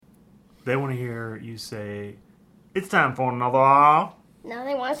They want to hear you say, "It's time for another." Now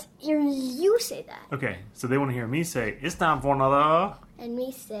they want to hear you say that. Okay, so they want to hear me say, "It's time for another." And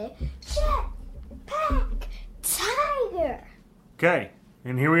me say, Jetpack Tiger. Okay,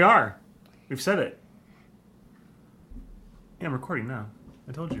 and here we are. We've said it. Yeah, I'm recording now.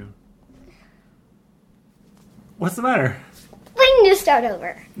 I told you. What's the matter? We need to start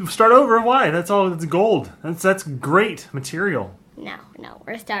over. Start over? Why? That's all. It's gold. That's great material. No,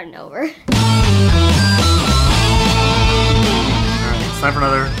 we're starting over. Alright, it's time for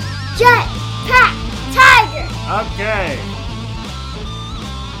another Jetpack Tiger. Okay.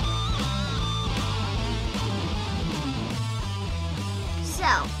 So,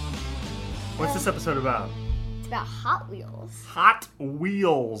 What's this episode about? it's about Hot Wheels. Hot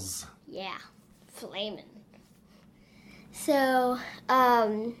Wheels. Yeah, flaming. So,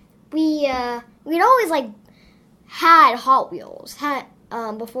 we'd always had Hot Wheels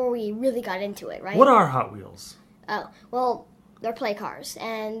before we really got into it, right? What are Hot Wheels? Oh, well, they're play cars,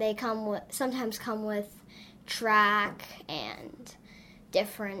 and they sometimes come with track and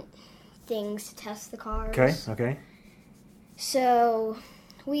different things to test the cars. Okay. So,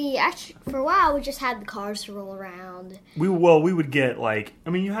 we actually, for a while, we just had the cars to roll around. We would get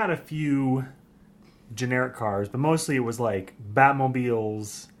you had a few generic cars, but mostly it was like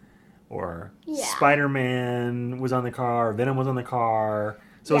Batmobiles or Spider-Man was on the car, Venom was on the car.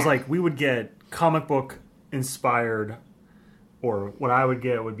 So it was like we would get comic book inspired, or what I would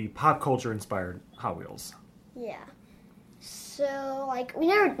get would be pop culture inspired Hot Wheels. Yeah. So, you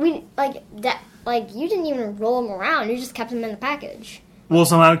didn't even roll them around. You just kept them in the package. Well,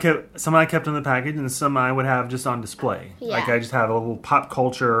 some I kept in the package, and some I would have just on display. Yeah. Like I just had a little pop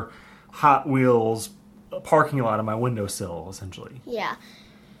culture Hot Wheels parking lot on my windowsill, essentially. Yeah.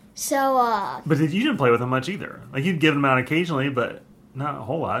 So, But you didn't play with them much either. Like you'd give them out occasionally, but not a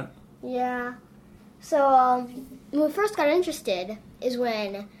whole lot. yeah. So, when we first got interested is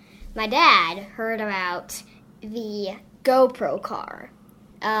when my dad heard about the GoPro car.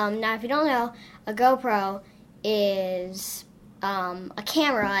 Now, if you don't know, a GoPro is a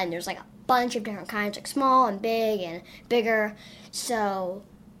camera, and there's a bunch of different kinds, small and big and bigger. So,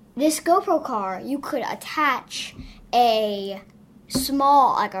 this GoPro car, you could attach a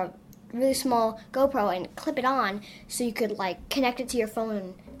really small GoPro and clip it on, so you could connect it to your phone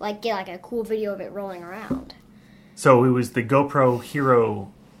and get a cool video of it rolling around. So it was the GoPro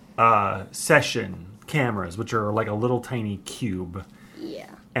Hero Session cameras, which are like a little tiny cube. Yeah.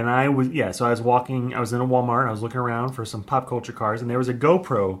 And I was in a Walmart, I was looking around for some pop culture cars, and there was a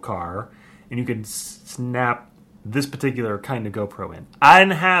GoPro car, and you could snap this particular kind of GoPro in. I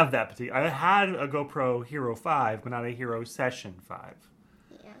didn't have that particular. I had a GoPro Hero 5, but not a Hero Session 5.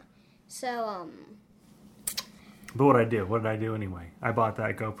 Yeah. So, But what did I do anyway? I bought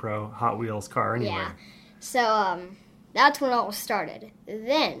that GoPro Hot Wheels car anyway. yeah. So, that's when it all started.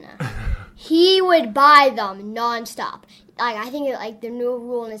 Then, he would buy them nonstop. I think the new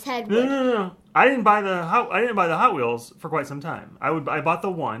rule in his head was... No. I didn't buy the Hot Wheels for quite some time. I bought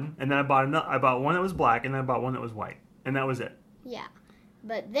the one, and then I bought one that was black, and then I bought one that was white, and that was it. Yeah.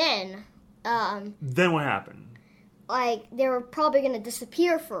 But then... Then what happened? They were probably going to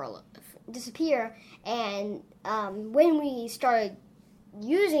disappear and when we started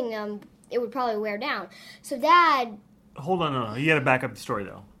using them, it would probably wear down. So Dad... Hold on, no. You got to back up the story,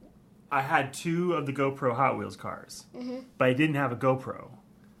 though. I had 2 of the GoPro Hot Wheels cars, but I didn't have a GoPro.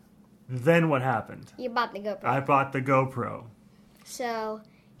 Then what happened? You bought the GoPro. I bought the GoPro. So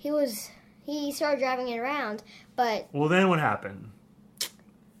he started driving it around, but... Well, then what happened?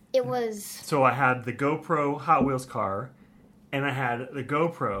 It was... So I had the GoPro Hot Wheels car, and I had the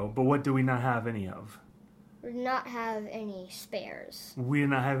GoPro, but what do we not have any of? We did not have any spares. We did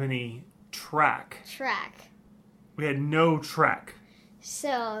not have any track. We had no track.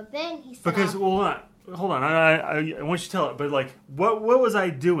 So then he said... Because, hold on, I want you to tell it, but what was I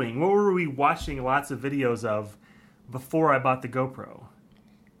doing? What were we watching lots of videos of before I bought the GoPro?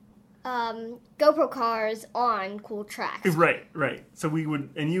 GoPro cars on cool tracks. Right. So we would,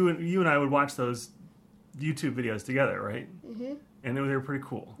 and you and I would watch those YouTube videos together, right? Mm-hmm. And they were pretty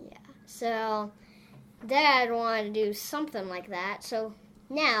cool. Yeah. So Dad wanted to do something like that, so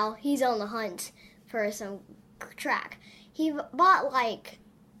now he's on the hunt for some track. He bought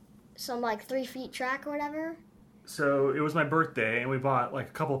some 3 feet track or whatever. So it was my birthday, and we bought a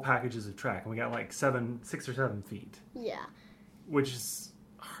couple of packages of track, and we got 6 or 7 feet. Yeah. Which is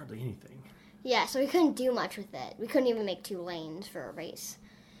hardly anything. Yeah, so we couldn't do much with it. We couldn't even make 2 lanes for a race.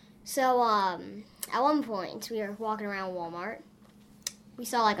 So at one point we were walking around Walmart. We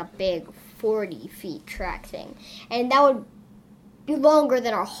saw a big 40 feet track thing, and that would be longer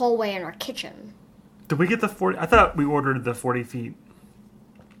than our hallway and our kitchen. Did we get the 40? I thought we ordered the 40 feet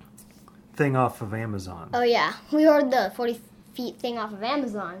thing off of Amazon. Oh, yeah. We ordered the 40 feet thing off of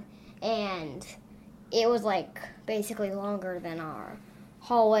Amazon, and it was, like, basically longer than our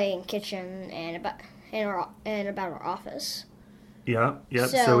hallway and kitchen and about our office. Yeah, yep.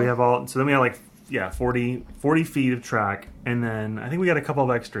 So we have then we have, like, 40 feet of track, and then I think we got a couple of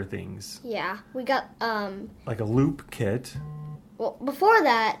extra things. Yeah, we got, like a loop kit. Well, before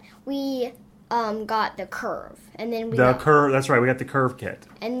that, we got the curve, and then curve. That's right. We got the curve kit,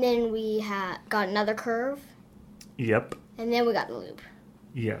 and then we got another curve. Yep. And then we got the loop.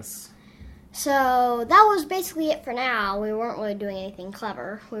 Yes. So that was basically it for now. We weren't really doing anything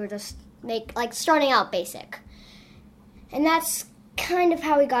clever. We were just starting out basic, and that's kind of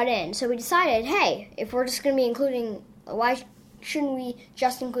how we got in. So we decided, hey, if we're just going to be including, why shouldn't we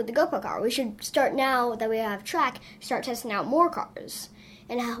just include the GoPro car? We should start now that we have track, start testing out more cars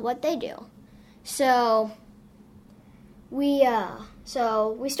and what they do. So we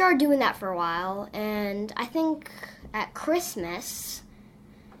started doing that for a while, and I think at Christmas,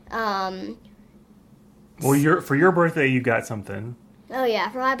 well, for your birthday you got something. Oh yeah,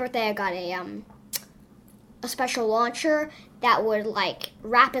 for my birthday I got a special launcher that would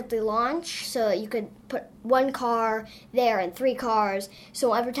rapidly launch, so you could put one car there and 3 cars,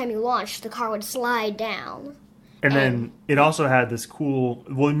 so every time you launched, the car would slide down. And then it also had this cool...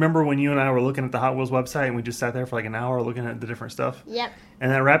 Well, remember when you and I were looking at the Hot Wheels website and we just sat there for an hour looking at the different stuff? Yep.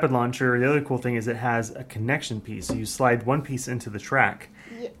 And that rapid launcher, the other cool thing is it has a connection piece. So you slide one piece into the track,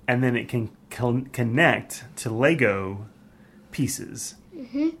 and then it can connect to Lego pieces.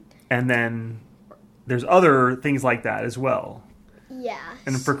 Mm-hmm. And then there's other things like that as well. Yeah.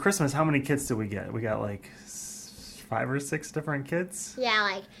 And for Christmas, how many kits did we get? We got 5 or 6 different kits?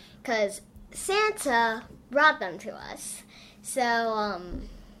 Yeah, because Santa brought them to us. So,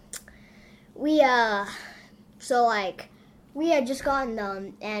 we had just gotten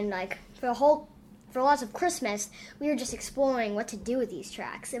them, and for lots of Christmas, we were just exploring what to do with these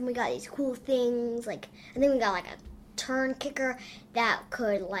tracks, and we got these cool things, I think we got a turn kicker that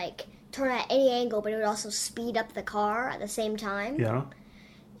could turn at any angle, but it would also speed up the car at the same time. Yeah.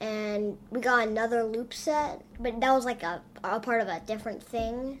 And we got another loop set, but that was a part of a different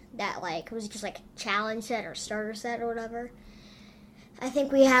thing that was just challenge set or starter set or whatever. I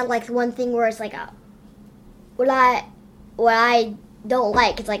think we had one thing where it's what I don't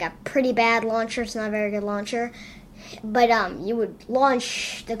like. It's a pretty bad launcher. It's not a very good launcher. But you would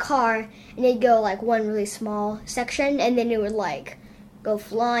launch the car and it'd go one really small section, and then it would go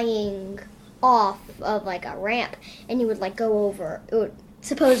flying off of a ramp, and you would go over. It would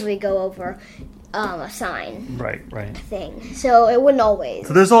supposedly go over a sign. Right. Thing. So it wouldn't always.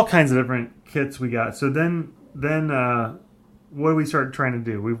 So there's all kinds of different kits we got. So then what do we start trying to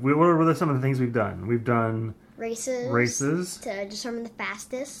do? What are some of the things we've done? We've done races to determine the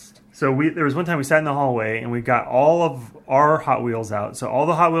fastest. So there was one time we sat in the hallway and we got all of our Hot Wheels out. So all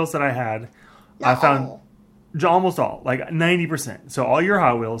the Hot Wheels that I had, I found almost all, 90%. So all your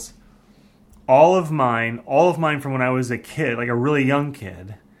Hot Wheels, all of mine from when I was a kid, a really young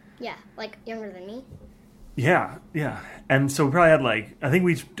kid. Yeah, younger than me. Yeah. And so we probably had I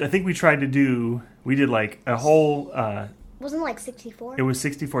think we tried to do, we did a whole Wasn't it 64? It was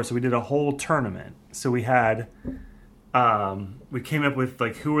 64, so we did a whole tournament. So we had we came up with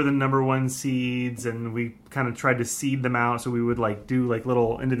who were the number 1 seeds, and we kind of tried to seed them out. So we would do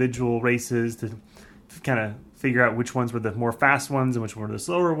little individual races to kind of figure out which ones were the more fast ones and which were the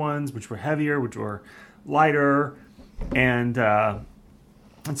slower ones, which were heavier, which were lighter, and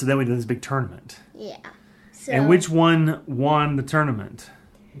so then we did this big tournament. Yeah. And which one won the tournament?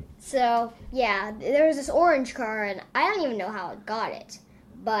 So, yeah, there was this orange car, and I don't even know how it got it,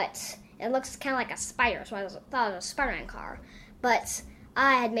 but it looks kind of like a spider, so I thought it was a Spider-Man car. But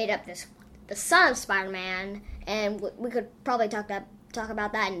I had made up the son of Spider-Man, and we could probably talk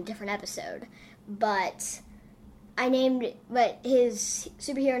about that in a different episode. But his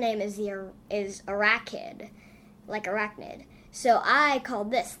superhero name is Arachid, like arachnid. So I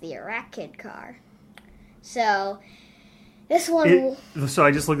called this the Arachid car. So this one... So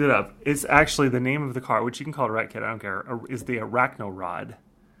I just looked it up. It's actually the name of the car, which you can call it Arachid, I don't care, is the Arachnorod.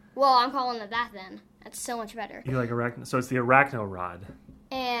 Well, I'm calling it that then. That's so much better. You like Arachno... So it's the Arachnorod.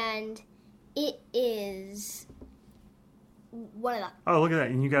 And it is one of the... Oh, look at that.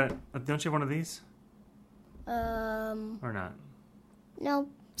 And you got... Don't you have one of these? Or not? No,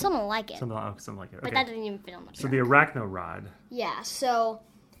 something like it. Something like it. Okay. But that doesn't even fit on the truck. So the Arachnorod. Yeah, so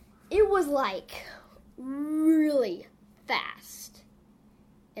it was really fast.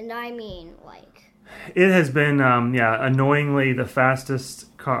 And I mean It has been, annoyingly the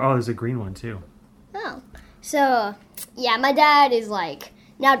fastest car. Oh, there's a green one too. Oh. So, yeah, my dad is like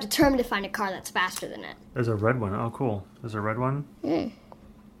now determined to find a car that's faster than it. There's a red one. Oh, cool. There's a red one.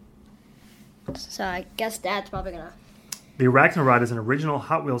 So I guess Dad's probably gonna. The Arachnarod is an original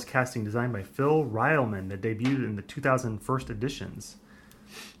Hot Wheels casting designed by Phil Reilman that debuted in the 2001 editions.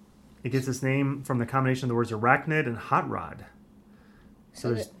 It gets its name from the combination of the words arachnid and hot rod.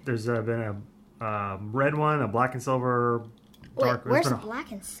 So there's been a red one, a black and silver. Dark. Wait, where's the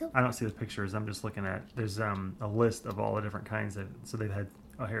black and silver? I don't see the pictures. I'm just looking at. There's a list of all the different kinds. So they've had.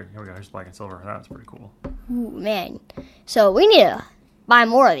 Oh, here we go. Here's black and silver. That's pretty cool. Ooh, man. So we need to buy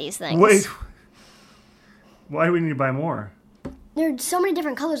more of these things. Wait. Why do we need to buy more? There's so many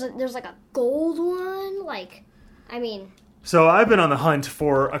different colors. There's like a gold one. So I've been on the hunt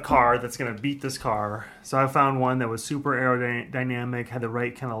for a car that's going to beat this car. So I found one that was super aerodynamic, had the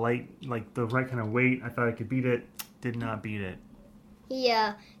right kind of light, like the right kind of weight. I thought I could beat it. Did not beat it.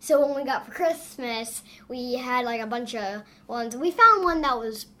 Yeah. So when we got for Christmas, we had like a bunch of ones. We found one that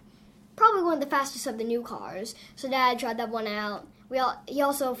was probably one of the fastest of the new cars. So Dad tried that one out. He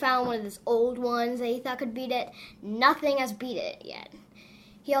also found one of those old ones that he thought could beat it. Nothing has beat it yet.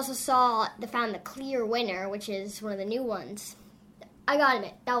 He also found the clear winner, which is one of the new ones. I gotta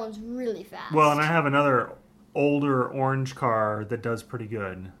admit, that one's really fast. Well, and I have another older orange car that does pretty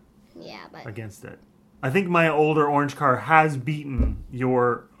good. Yeah, but against it. I think my older orange car has beaten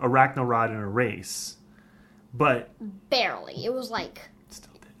your Arachnarod in a race, but barely. It was like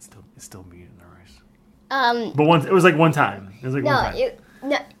it still beat it in a race. But it was like one time. It was like one time. It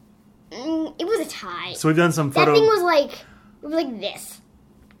was a tie. So we've done some photo. That thing was like this.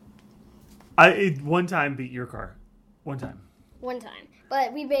 One time beat your car. One time.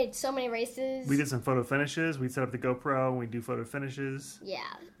 But we made so many races. We did some photo finishes. We set up the GoPro and we do photo finishes. Yeah.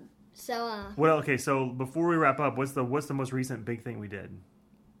 So okay, so before we wrap up, what's the most recent big thing we did?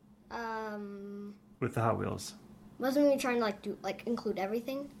 With the Hot Wheels. Wasn't we trying to include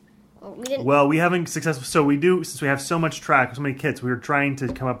everything? Well, we didn't. Well, we haven't successful. So we do, since we have so much track, so many kits. We were trying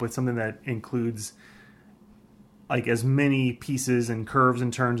to come up with something that includes like as many pieces and curves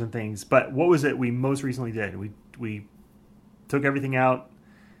and turns and things. But what was it we most recently did? We took everything out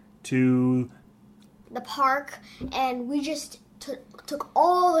to the park, and we just took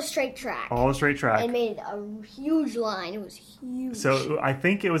all the straight track. And made a huge line. It was huge. So I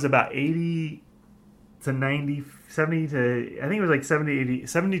think it was about 80 to 90, 70 to, I think it was like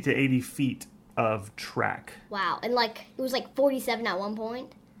 70 to 80 feet of track. Wow. And it was 47 at one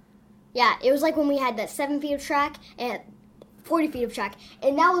point. Yeah, it was like when we had that 7 feet of track and 40 feet of track.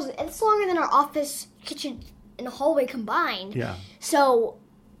 And it's longer than our office, kitchen, and hallway combined. Yeah. So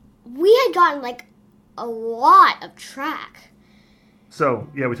we had gotten a lot of track. So,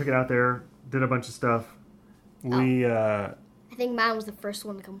 yeah, we took it out there, did a bunch of stuff. I think mine was the first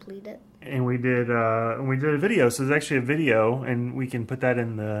one to complete it. And we did a video. So there's actually a video, and we can put that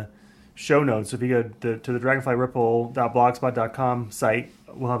in the show notes. So if you go to the dragonflyripple.blogspot.com site,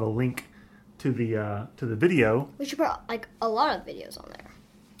 we'll have a link to the video. We should put a lot of videos on there.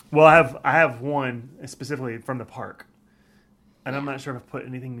 Well, I have one specifically from the park, and I'm not sure if I've put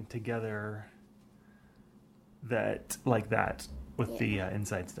anything together that with the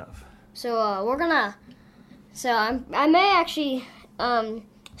inside stuff. So I may actually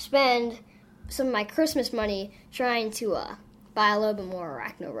spend some of my Christmas money trying to buy a little bit more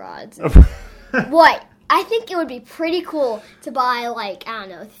Arachnarods. What? I think it would be pretty cool to buy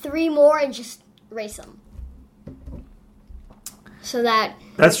 3 more and just race them. So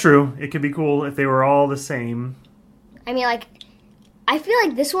that's true. It could be cool if they were all the same. I mean, I feel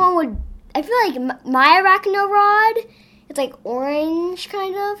like this one would. I feel like my Arachnarod, it's orange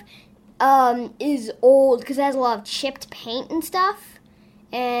kind of, is old because it has a lot of chipped paint and stuff,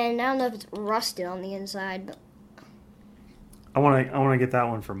 and I don't know if it's rusted on the inside. But I want to get that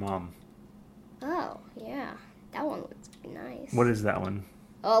one for Mom. Oh yeah, that one looks nice. What is that one?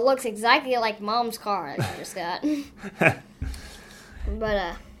 Oh, it looks exactly like Mom's car that I just got.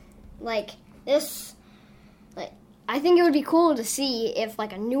 But this, I think it would be cool to see if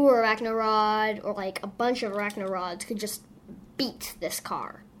a newer Arachnarod or a bunch of Arachnarods could just beat this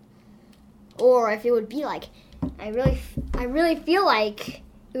car, or if it would be I really feel like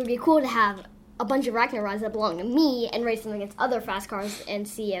it would be cool to have a bunch of Arachnarods that belong to me and race them against other fast cars and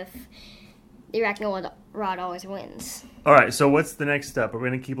see if the Arachnarod always wins. All right, so what's the next step? Are we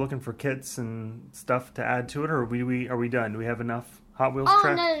going to keep looking for kits and stuff to add to it, or are we done? Do we have enough Hot Wheels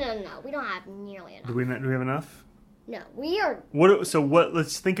track? No. We don't have nearly enough. Do we have enough? No, we are.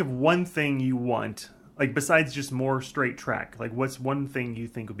 Let's think of one thing you want, besides just more straight track. What's one thing you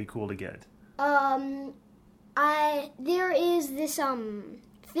think would be cool to get? There is this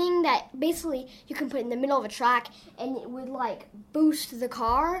thing that basically you can put in the middle of a track and it would like boost the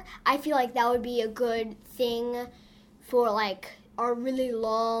car. I feel like that would be a good thing for like our really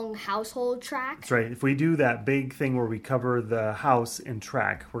long household track. That's right. If we do that big thing where we cover the house in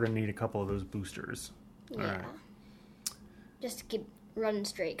track, we're going to need a couple of those boosters. Yeah. Right. Just to keep running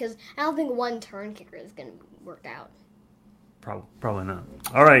straight, because I don't think one turn kicker is going to work out. Probably not.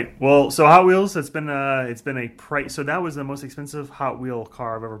 All right. Well, so Hot Wheels, it's been a price. So that was the most expensive Hot Wheel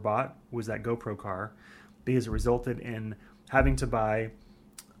car I've ever bought. Was that GoPro car, because it resulted in having to buy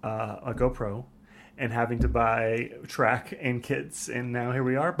a GoPro and having to buy track and kits, and now here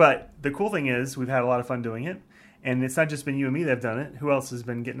we are. But the cool thing is we've had a lot of fun doing it, and it's not just been you and me that have done it. Who else has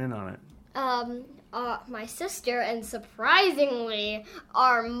been getting in on it? My sister, and surprisingly,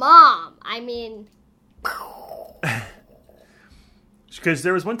 our mom. I mean. Because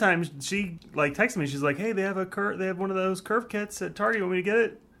there was one time she like texted me. She's like, "Hey, they have one of those curve kits at Target. Want me to get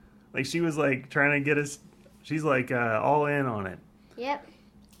it?" Like she was like trying to get us. She's like all in on it. Yep.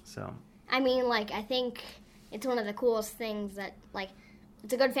 So. I mean, like I think it's one of the coolest things that like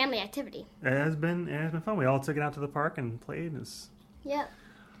it's a good family activity. It has been fun. We all took it out to the park and played. Yep.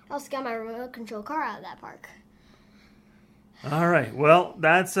 I also got my remote control car out of that park. All right. Well,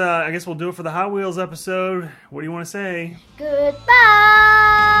 that's, I guess we'll do it for the Hot Wheels episode. What do you want to say? Goodbye!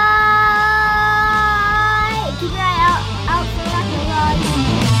 Keep your